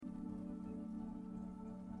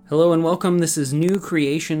Hello and welcome. This is New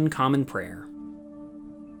Creation Common Prayer.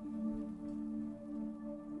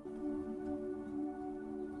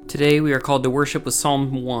 Today we are called to worship with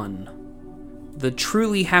Psalm 1. The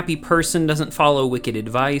truly happy person doesn't follow wicked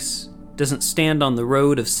advice, doesn't stand on the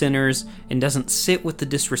road of sinners, and doesn't sit with the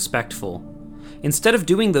disrespectful. Instead of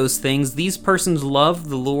doing those things, these persons love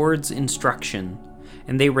the Lord's instruction,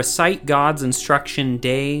 and they recite God's instruction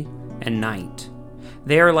day and night.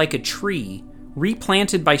 They are like a tree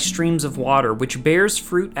replanted by streams of water, which bears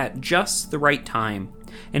fruit at just the right time,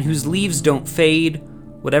 and whose leaves don't fade.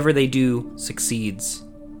 Whatever they do succeeds.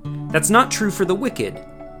 That's not true for the wicked.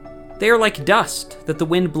 They are like dust that the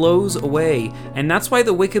wind blows away, and that's why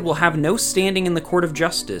the wicked will have no standing in the court of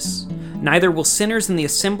justice. Neither will sinners in the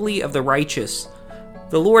assembly of the righteous.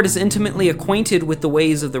 The Lord is intimately acquainted with the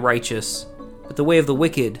ways of the righteous, but the way of the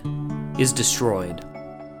wicked is destroyed.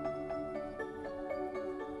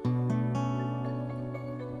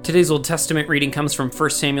 Today's Old Testament reading comes from 1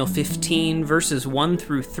 Samuel 15, verses 1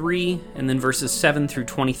 through 3, and then verses 7 through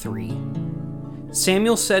 23.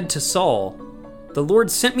 Samuel said to Saul, "The Lord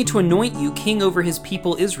sent me to anoint you king over his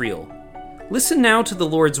people Israel. Listen now to the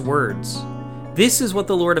Lord's words. This is what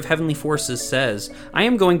the Lord of heavenly forces says. I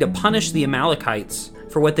am going to punish the Amalekites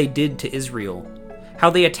for what they did to Israel, how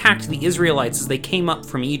they attacked the Israelites as they came up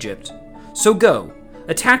from Egypt. So go,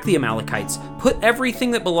 attack the Amalekites, put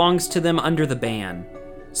everything that belongs to them under the ban.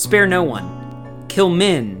 Spare no one. Kill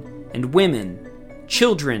men and women,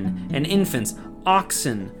 children and infants,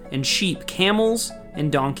 oxen and sheep, camels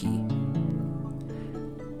and donkey."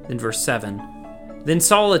 Then verse 7. Then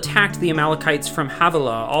Saul attacked the Amalekites from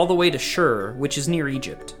Havilah all the way to Shur, which is near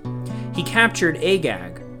Egypt. He captured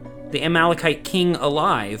Agag, the Amalekite king,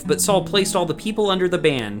 alive, but Saul placed all the people under the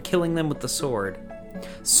ban, killing them with the sword.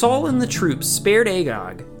 Saul and the troops spared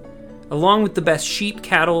Agag, along with the best sheep,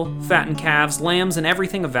 cattle, fattened calves, lambs, and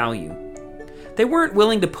everything of value. They weren't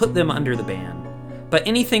willing to put them under the ban, but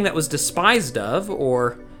anything that was despised of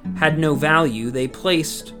or had no value they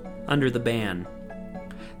placed under the ban.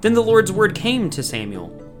 Then the Lord's word came to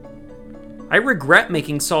Samuel. "I regret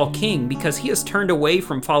making Saul king because he has turned away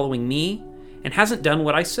from following me and hasn't done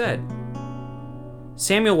what I said."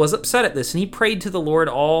 Samuel was upset at this, and he prayed to the Lord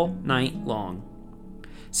all night long.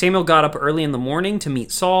 Samuel got up early in the morning to meet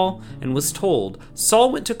Saul and was told,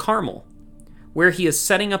 "Saul went to Carmel, where he is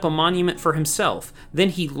setting up a monument for himself." Then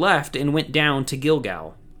he left and went down to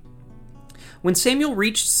Gilgal. When Samuel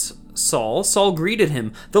reached Saul, Saul greeted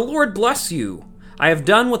him, "The Lord bless you. I have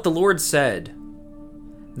done what the Lord said."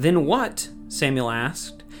 "Then what," Samuel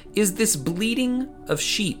asked, "is this bleating of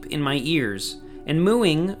sheep in my ears and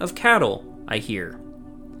mooing of cattle I hear?"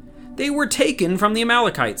 "They were taken from the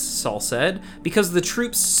Amalekites," Saul said, "because the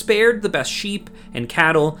troops spared the best sheep and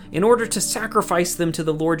cattle in order to sacrifice them to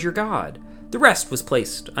the Lord your God. The rest was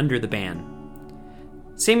placed under the ban."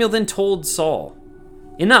 Samuel then told Saul,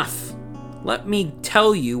 "Enough! Let me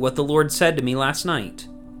tell you what the Lord said to me last night."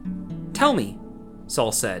 "Tell me,"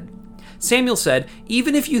 Saul said. Samuel said,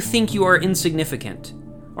 "Even if you think you are insignificant,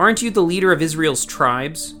 aren't you the leader of Israel's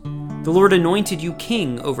tribes? The Lord anointed you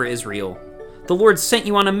king over Israel. The Lord sent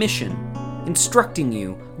you on a mission, instructing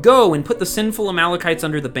you, 'Go and put the sinful Amalekites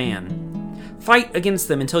under the ban. Fight against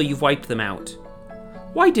them until you've wiped them out.'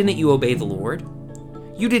 Why didn't you obey the Lord?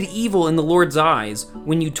 You did evil in the Lord's eyes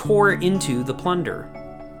when you tore into the plunder."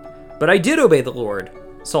 "But I did obey the Lord,"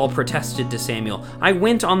 Saul protested to Samuel. "I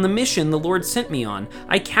went on the mission the Lord sent me on.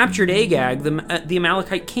 I captured Agag, the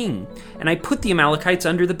Amalekite king, and I put the Amalekites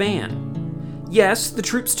under the ban. Yes, the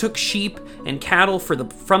troops took sheep and cattle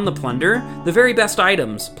from the plunder, the very best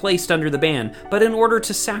items placed under the ban, but in order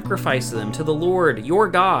to sacrifice them to the Lord, your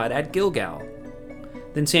God, at Gilgal."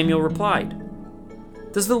 Then Samuel replied,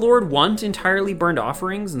 "Does the Lord want entirely burnt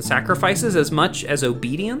offerings and sacrifices as much as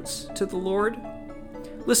obedience to the Lord?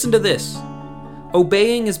 Listen to this.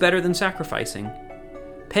 Obeying is better than sacrificing.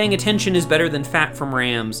 Paying attention is better than fat from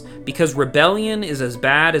rams, because rebellion is as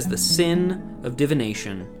bad as the sin of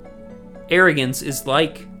divination. Arrogance is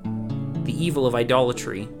like the evil of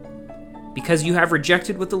idolatry. Because you have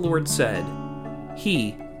rejected what the Lord said,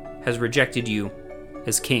 he has rejected you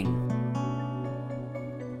as king."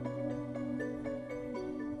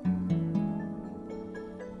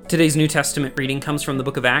 Today's New Testament reading comes from the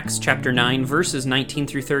book of Acts, chapter 9, verses 19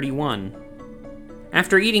 through 31.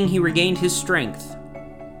 After eating, he regained his strength.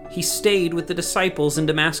 He stayed with the disciples in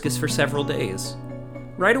Damascus for several days.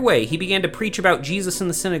 Right away, he began to preach about Jesus in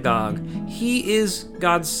the synagogue. "He is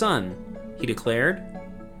God's Son," he declared.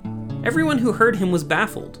 Everyone who heard him was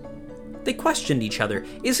baffled. They questioned each other.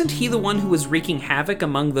 "Isn't he the one who was wreaking havoc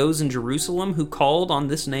among those in Jerusalem who called on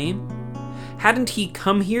this name? Hadn't he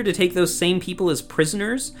come here to take those same people as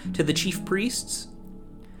prisoners to the chief priests?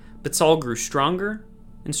 But Saul grew stronger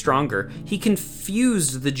and stronger. He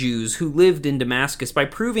confused the Jews who lived in Damascus by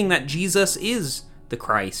proving that Jesus is the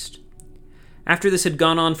Christ. After this had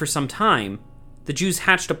gone on for some time, the Jews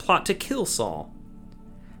hatched a plot to kill Saul.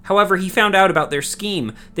 However, he found out about their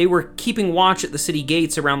scheme. They were keeping watch at the city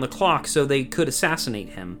gates around the clock so they could assassinate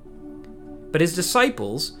him. But his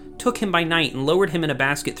disciples took him by night and lowered him in a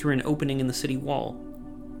basket through an opening in the city wall.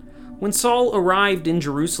 When Saul arrived in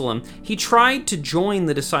Jerusalem, he tried to join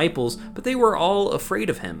the disciples, but they were all afraid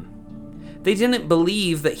of him. They didn't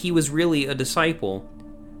believe that he was really a disciple.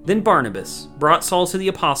 Then Barnabas brought Saul to the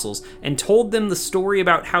apostles and told them the story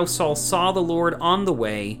about how Saul saw the Lord on the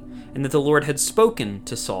way and that the Lord had spoken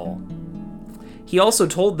to Saul. He also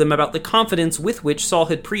told them about the confidence with which Saul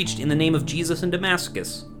had preached in the name of Jesus in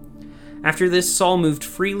Damascus. After this, Saul moved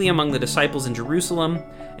freely among the disciples in Jerusalem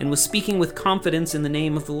and was speaking with confidence in the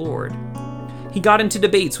name of the Lord. He got into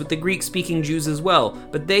debates with the Greek-speaking Jews as well,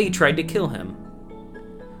 but they tried to kill him.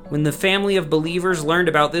 When the family of believers learned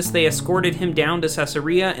about this, they escorted him down to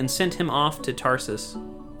Caesarea and sent him off to Tarsus.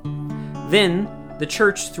 Then, the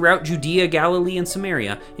church throughout Judea, Galilee, and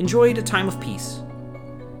Samaria enjoyed a time of peace.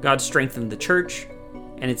 God strengthened the church,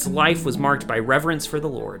 and its life was marked by reverence for the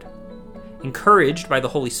Lord. Encouraged by the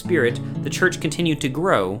Holy Spirit, the church continued to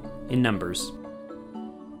grow in numbers.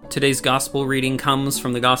 Today's gospel reading comes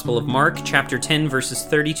from the Gospel of Mark, chapter 10, verses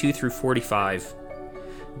 32 through 45.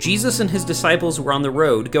 Jesus and his disciples were on the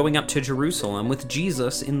road going up to Jerusalem with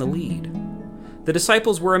Jesus in the lead. The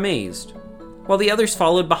disciples were amazed, while the others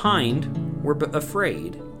followed behind were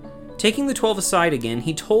afraid. Taking the 12 aside again,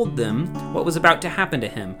 he told them what was about to happen to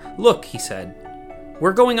him. "Look," he said,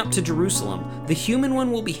 "we're going up to Jerusalem. The human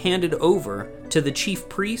one will be handed over to the chief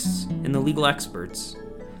priests and the legal experts.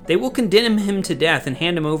 They will condemn him to death and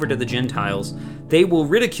hand him over to the Gentiles. They will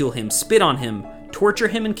ridicule him, spit on him, torture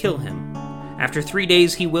him, and kill him. After 3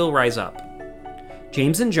 days he will rise up."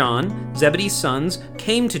 James and John, Zebedee's sons,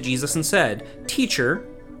 came to Jesus and said, "Teacher,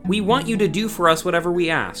 we want you to do for us whatever we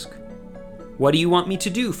ask." "What do you want me to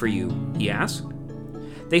do for you?" he asked.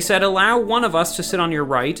 They said, "Allow one of us to sit on your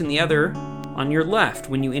right and the other on your left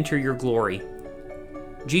when you enter your glory."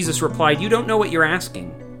 Jesus replied, "You don't know what you're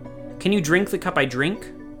asking. Can you drink the cup I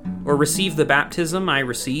drink, or receive the baptism I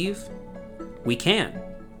receive?" "We can,"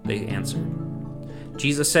 they answered.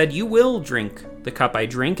 Jesus said, "You will drink the cup I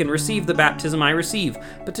drink and receive the baptism I receive,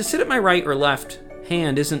 but to sit at my right or left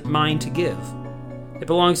hand isn't mine to give. It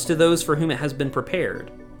belongs to those for whom it has been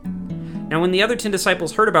prepared." Now when the other 10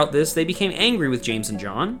 disciples heard about this, they became angry with James and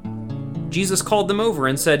John. Jesus called them over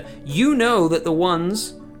and said, "You know that the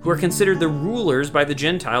ones who are considered the rulers by the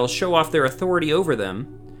Gentiles show off their authority over them,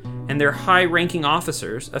 and their high-ranking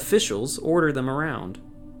officials order them around.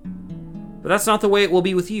 But that's not the way it will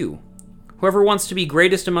be with you. Whoever wants to be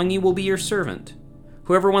greatest among you will be your servant.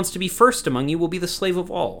 Whoever wants to be first among you will be the slave of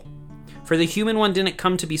all. For the human one didn't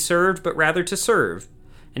come to be served, but rather to serve,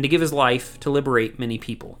 and to give his life to liberate many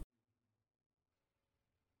people."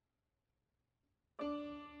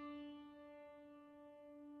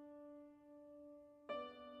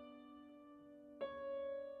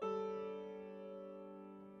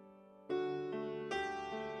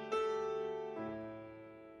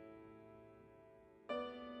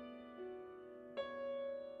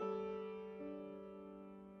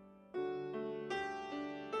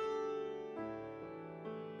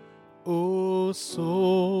 O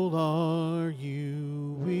soul, are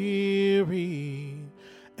you weary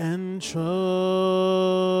and troubled?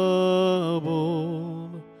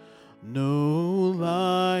 No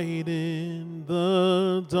light in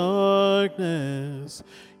the darkness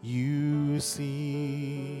you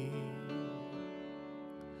see.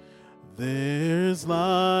 There's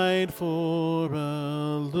light for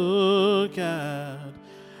a look at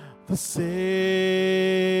the Savior,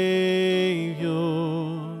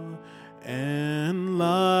 and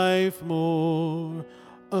life more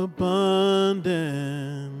abundant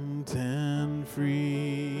and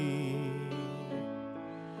free.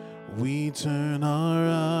 We turn our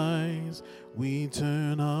eyes,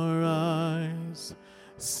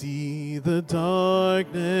 see the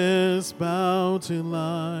darkness bow to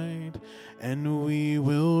light, and we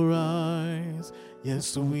will rise,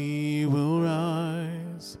 yes, we will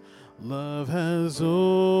rise. Love has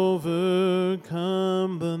overcome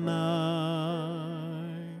the night.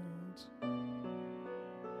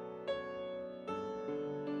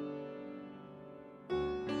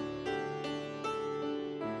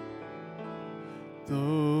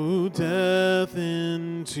 Though death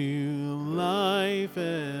into life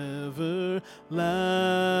everlasting,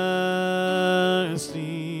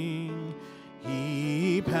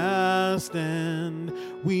 past, and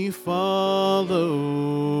we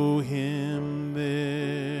follow him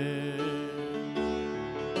there.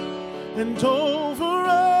 And over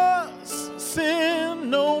us sin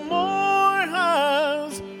no more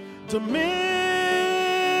has dominion,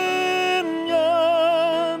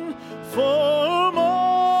 for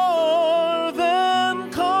more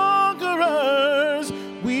than conquerors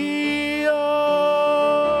we are.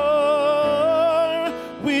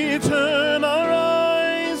 We turn our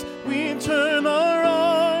eyes,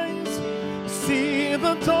 see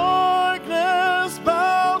the darkness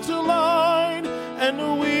bow to light,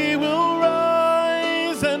 and we will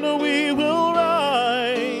rise,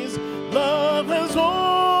 Love has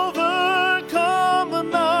overcome the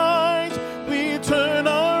night. We turn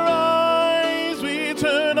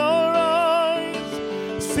our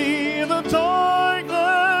eyes, see the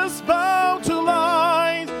darkness bow to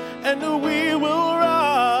light, and we will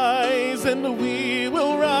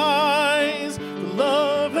rise,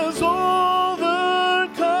 Love has overcome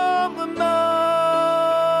the night.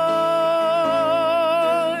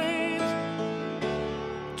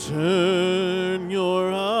 Turn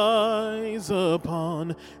your eyes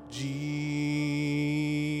upon Jesus.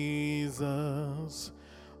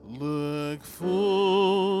 Look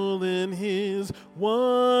full in his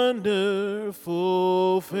wonderful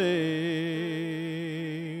face,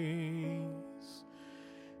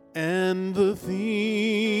 and the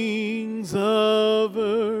things of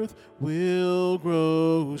earth will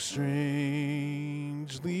grow strangely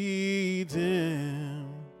dim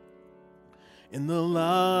in the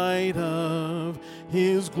light of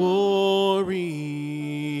his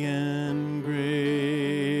glory and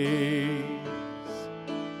grace.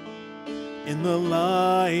 In the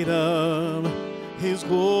light of his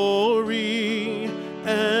glory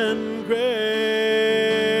and grace.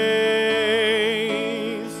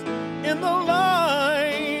 In the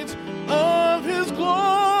light of his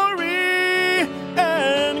glory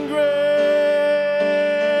and grace.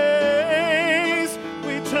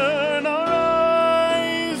 We turn our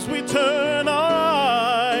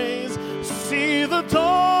eyes, see the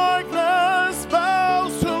darkness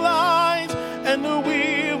bows to light, and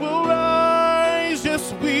we will rise,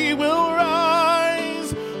 yes, we will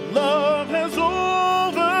rise. Love has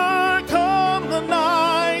overcome the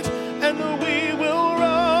night, and we will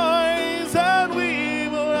rise,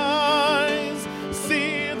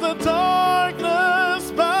 see the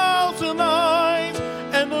darkness bow tonight,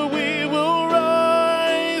 and we will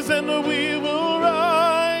rise,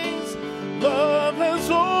 Love has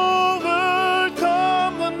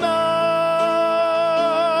overcome the night.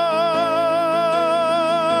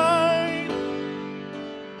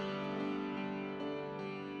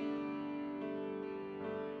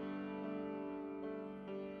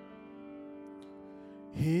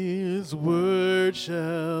 His word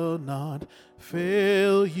shall not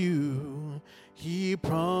fail you, he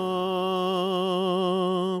promised.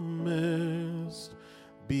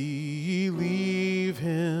 Believe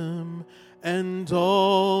him, and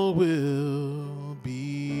all will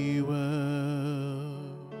be well.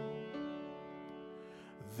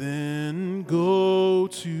 Then go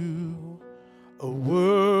to a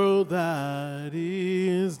world that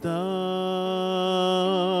is dying,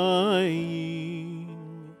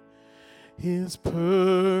 his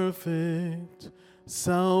perfect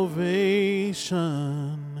salvation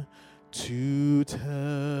to tell.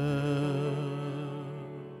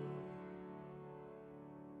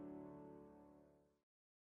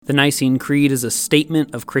 The Nicene Creed is a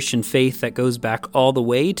statement of Christian faith that goes back all the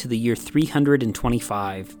way to the year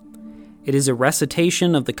 325. It is a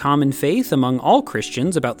recitation of the common faith among all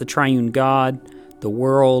Christians about the triune God, the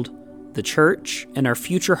world, the church, and our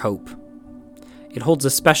future hope. It holds a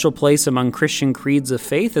special place among Christian creeds of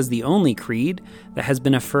faith as the only creed that has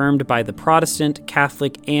been affirmed by the Protestant,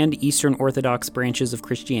 Catholic, and Eastern Orthodox branches of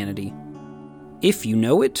Christianity. If you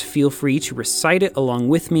know it, feel free to recite it along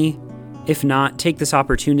with me. If not, take this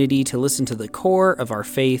opportunity to listen to the core of our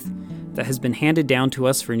faith that has been handed down to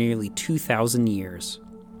us for nearly 2,000 years.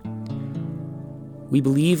 We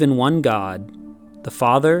believe in one God, the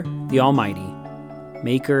Father, the Almighty,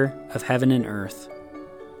 maker of heaven and earth,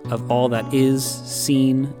 of all that is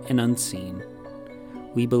seen and unseen.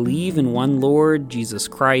 We believe in one Lord, Jesus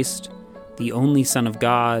Christ, the only Son of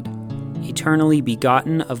God, eternally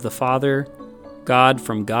begotten of the Father, God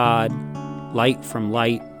from God, light from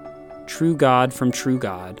light, true God from true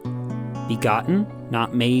God, begotten,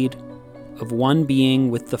 not made, of one being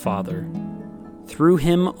with the Father. Through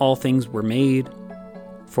him all things were made.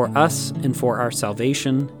 For us and for our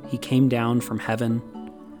salvation, he came down from heaven.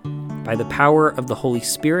 By the power of the Holy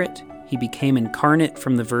Spirit, he became incarnate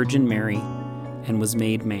from the Virgin Mary and was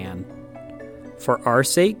made man. For our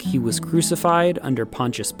sake he was crucified under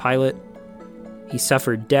Pontius Pilate. He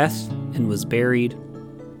suffered death and was buried.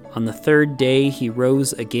 On the third day he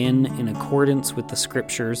rose again in accordance with the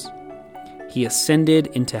Scriptures. He ascended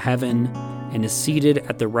into heaven and is seated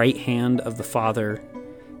at the right hand of the Father.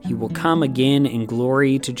 He will come again in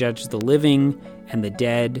glory to judge the living and the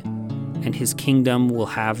dead, and his kingdom will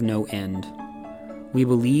have no end. We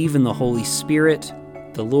believe in the Holy Spirit,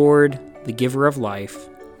 the Lord, the giver of life,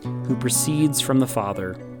 who proceeds from the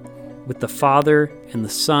Father. With the Father and the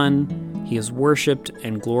Son, he is worshipped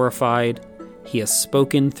and glorified. He has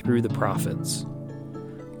spoken through the prophets.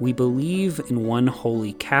 We believe in one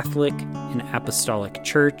holy Catholic and Apostolic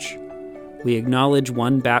Church. We acknowledge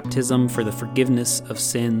one baptism for the forgiveness of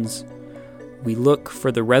sins. We look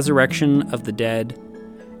for the resurrection of the dead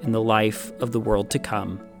and the life of the world to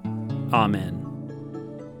come. Amen.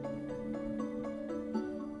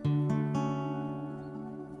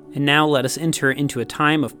 And now let us enter into a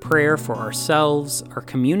time of prayer for ourselves, our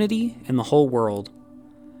community, and the whole world.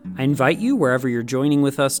 I invite you, wherever you're joining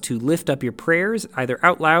with us, to lift up your prayers, either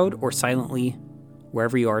out loud or silently,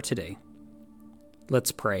 wherever you are today.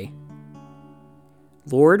 Let's pray.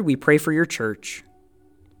 Lord, we pray for your church,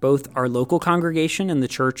 both our local congregation and the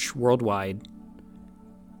church worldwide.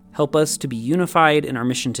 Help us to be unified in our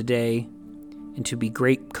mission today and to be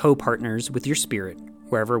great co-partners with your Spirit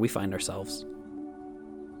wherever we find ourselves.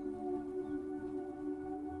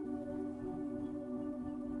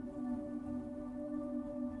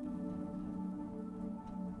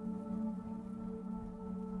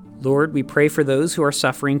 Lord, we pray for those who are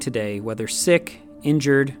suffering today, whether sick,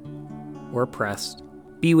 injured, or oppressed.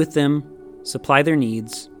 Be with them, supply their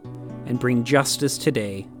needs, and bring justice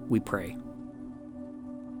today, we pray.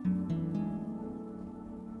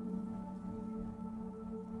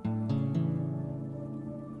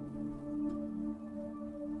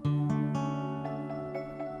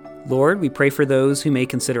 Lord, we pray for those who may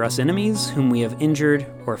consider us enemies, whom we have injured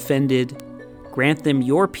or offended. Grant them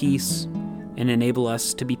your peace and enable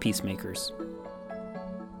us to be peacemakers.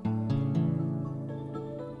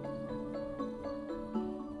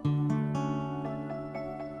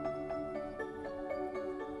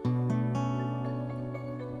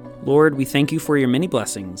 Lord, we thank you for your many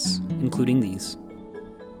blessings, including these.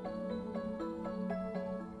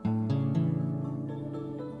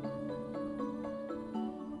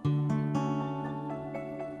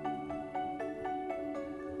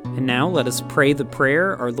 And now let us pray the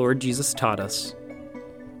prayer our Lord Jesus taught us.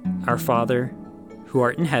 Our Father, who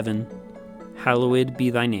art in heaven, hallowed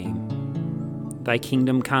be thy name. Thy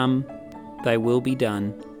kingdom come, thy will be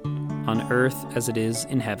done, on earth as it is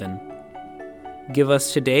in heaven. Give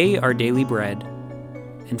us today our daily bread,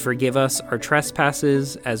 and forgive us our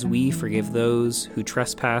trespasses as we forgive those who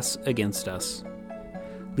trespass against us.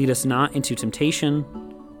 Lead us not into temptation,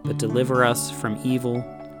 but deliver us from evil.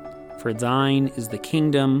 For thine is the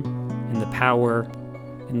kingdom, and the power,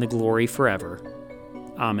 and the glory forever.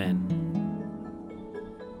 Amen.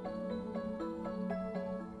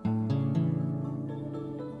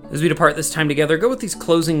 As we depart this time together, go with these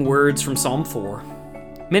closing words from Psalm 4.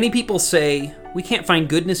 Many people say, "We can't find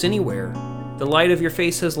goodness anywhere. The light of your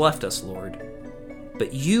face has left us, Lord.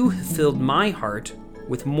 But you have filled my heart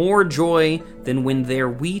with more joy than when their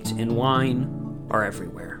wheat and wine are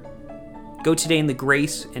everywhere." Go today in the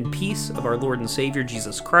grace and peace of our Lord and Savior,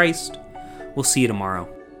 Jesus Christ. We'll see you tomorrow.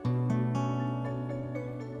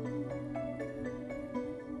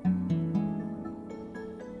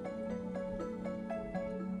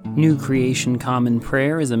 New Creation Common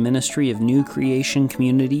Prayer is a ministry of New Creation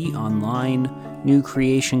Community Online, New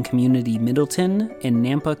Creation Community Middleton, and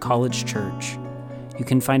Nampa College Church. You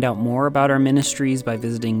can find out more about our ministries by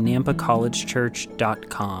visiting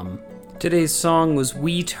nampacollegechurch.com. Today's song was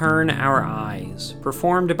We Turn Our Eyes,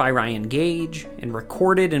 performed by Ryan Gage and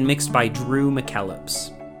recorded and mixed by Drew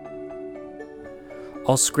McKellips.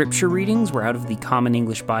 All scripture readings were out of the Common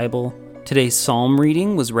English Bible. Today's psalm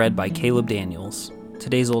reading was read by Caleb Daniels.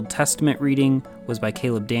 Today's Old Testament reading was by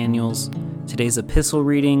Caleb Daniels. Today's epistle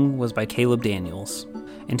reading was by Caleb Daniels.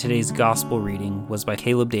 And today's gospel reading was by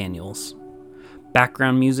Caleb Daniels.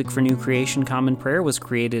 Background music for New Creation Common Prayer was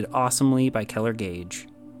created awesomely by Keller Gage.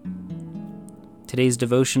 Today's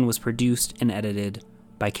devotion was produced and edited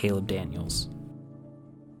by Caleb Daniels.